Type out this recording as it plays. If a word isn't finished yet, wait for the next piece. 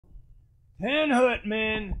Panhut,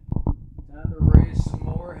 man! Time to raise some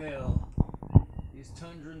more hell. These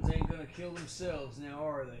Tundrans ain't gonna kill themselves now,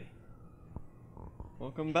 are they?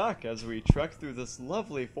 Welcome back as we trek through this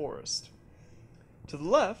lovely forest. To the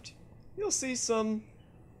left, you'll see some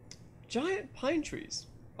giant pine trees.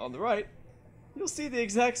 On the right, you'll see the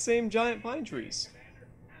exact same giant pine trees.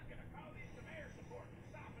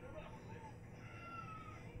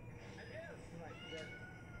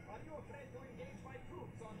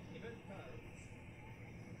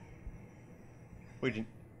 Wait,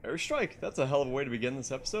 airstrike? That's a hell of a way to begin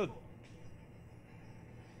this episode.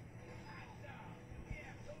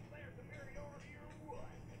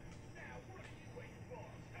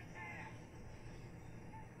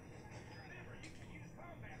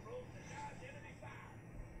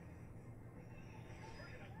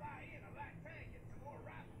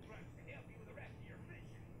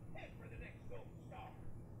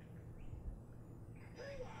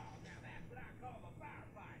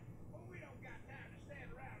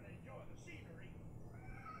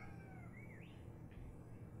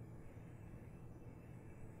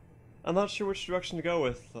 I'm not sure which direction to go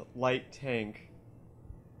with light tank.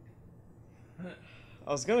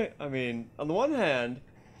 I mean, on the one hand,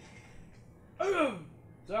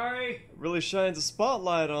 sorry, it really shines a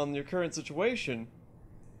spotlight on your current situation.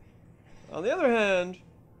 On the other hand,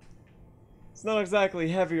 it's not exactly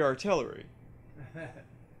heavy artillery.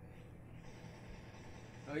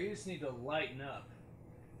 Oh, you just need to lighten up.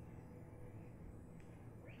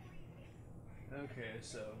 Okay,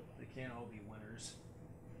 so they can't all be winners.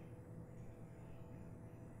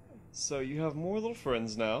 So you have more little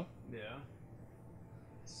friends now. Yeah.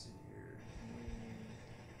 Let's see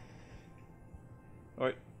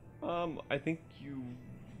here. Alright. I think you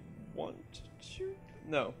want to?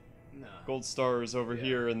 No. No. Gold Star is over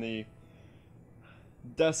here in the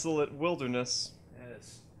desolate wilderness.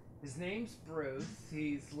 Yes. His name's Bruce.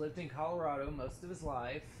 He's lived in Colorado most of his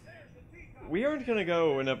life. We aren't gonna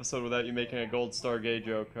go an episode without you making a Gold Star gay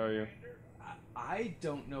joke, are you? I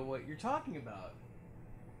don't know what you're talking about.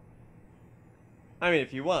 I mean,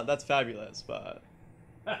 if you want, that's fabulous, but...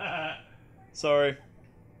 Sorry.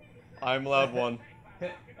 I'm allowed one.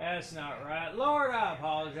 That's not right. Lord, I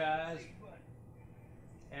apologize.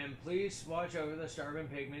 And please watch over the starving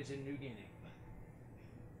pigments in New Guinea.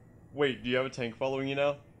 Wait, do you have a tank following you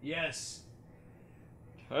now? Yes.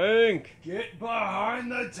 Tank! Get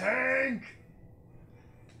behind the tank!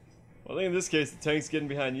 Well, I think in this case, the tank's getting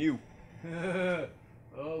behind you.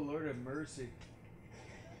 Oh, Lord have mercy.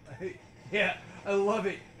 Yeah, I love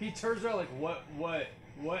it. He turns around like, what?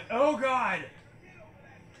 Oh, God!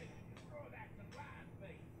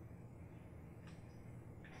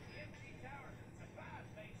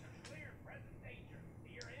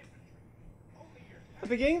 I'm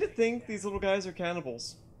beginning to think these little guys are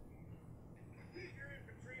cannibals.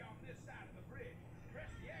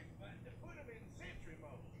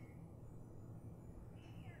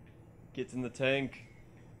 Get in the tank.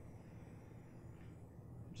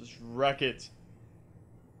 Just wreck it.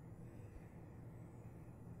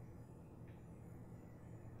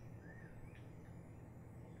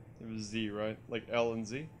 It was Z, right? Like L and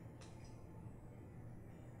Z?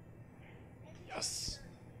 Yes!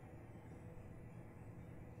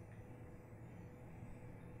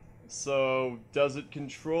 So, does it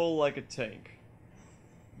control like a tank?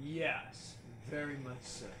 Yes, very much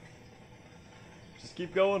so. Just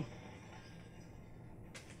keep going.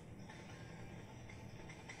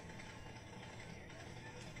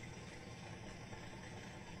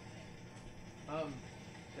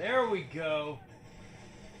 There we go.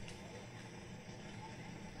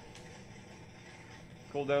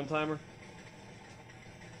 Cooldown timer.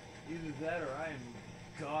 Either that or I am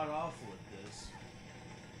god awful at this.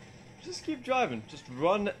 Just keep driving. Just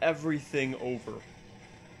run everything over.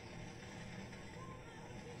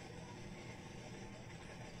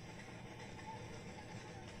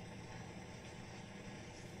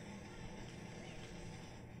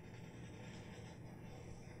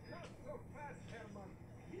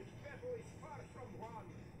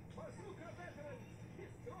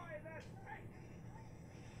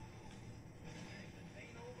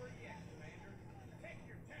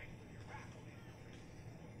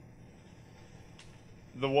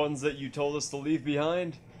 The ones that you told us to leave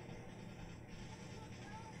behind?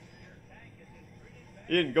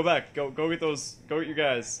 Ian, go back. Go get those. Go get your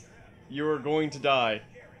guys. You are going to die.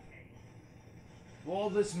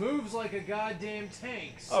 Well, this moves like a goddamn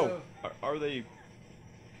tank, so... Oh, are they...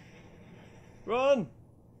 Run!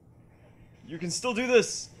 You can still do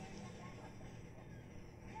this!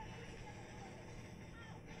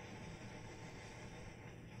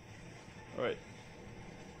 Alright.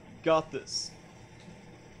 got this.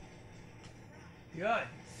 Good.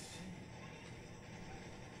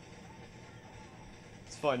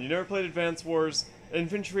 It's fine. You never played Advance Wars.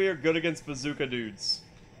 Infantry are good against bazooka dudes.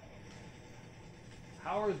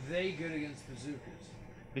 How are they good against bazookas?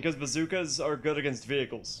 Because bazookas are good against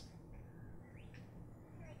vehicles.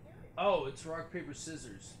 Oh, it's rock, paper,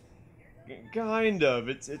 scissors. Kind of.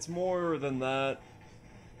 It's more than that.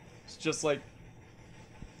 It's just like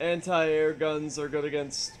anti-air guns are good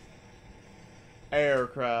against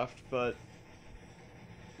aircraft, but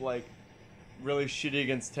like really shitty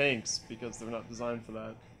against tanks because they're not designed for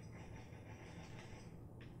that.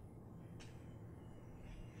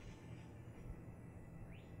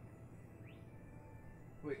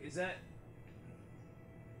 Wait, is that...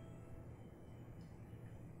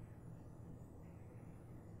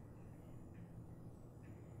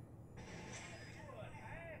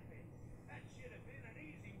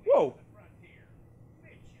 Whoa!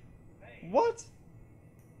 What?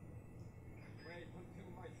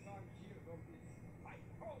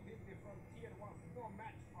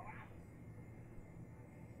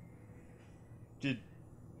 Did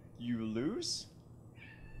you lose?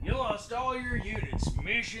 You lost all your units.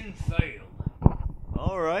 Mission failed.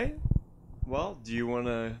 Alright. Well, do you want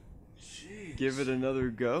to give it another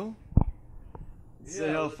go? See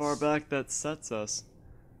how far back that sets us.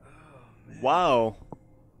 Oh, man. Wow.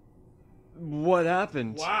 What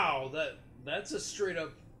happened? Wow, that's a straight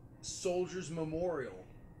up soldier's memorial.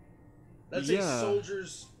 That's Yeah. a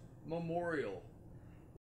soldier's memorial.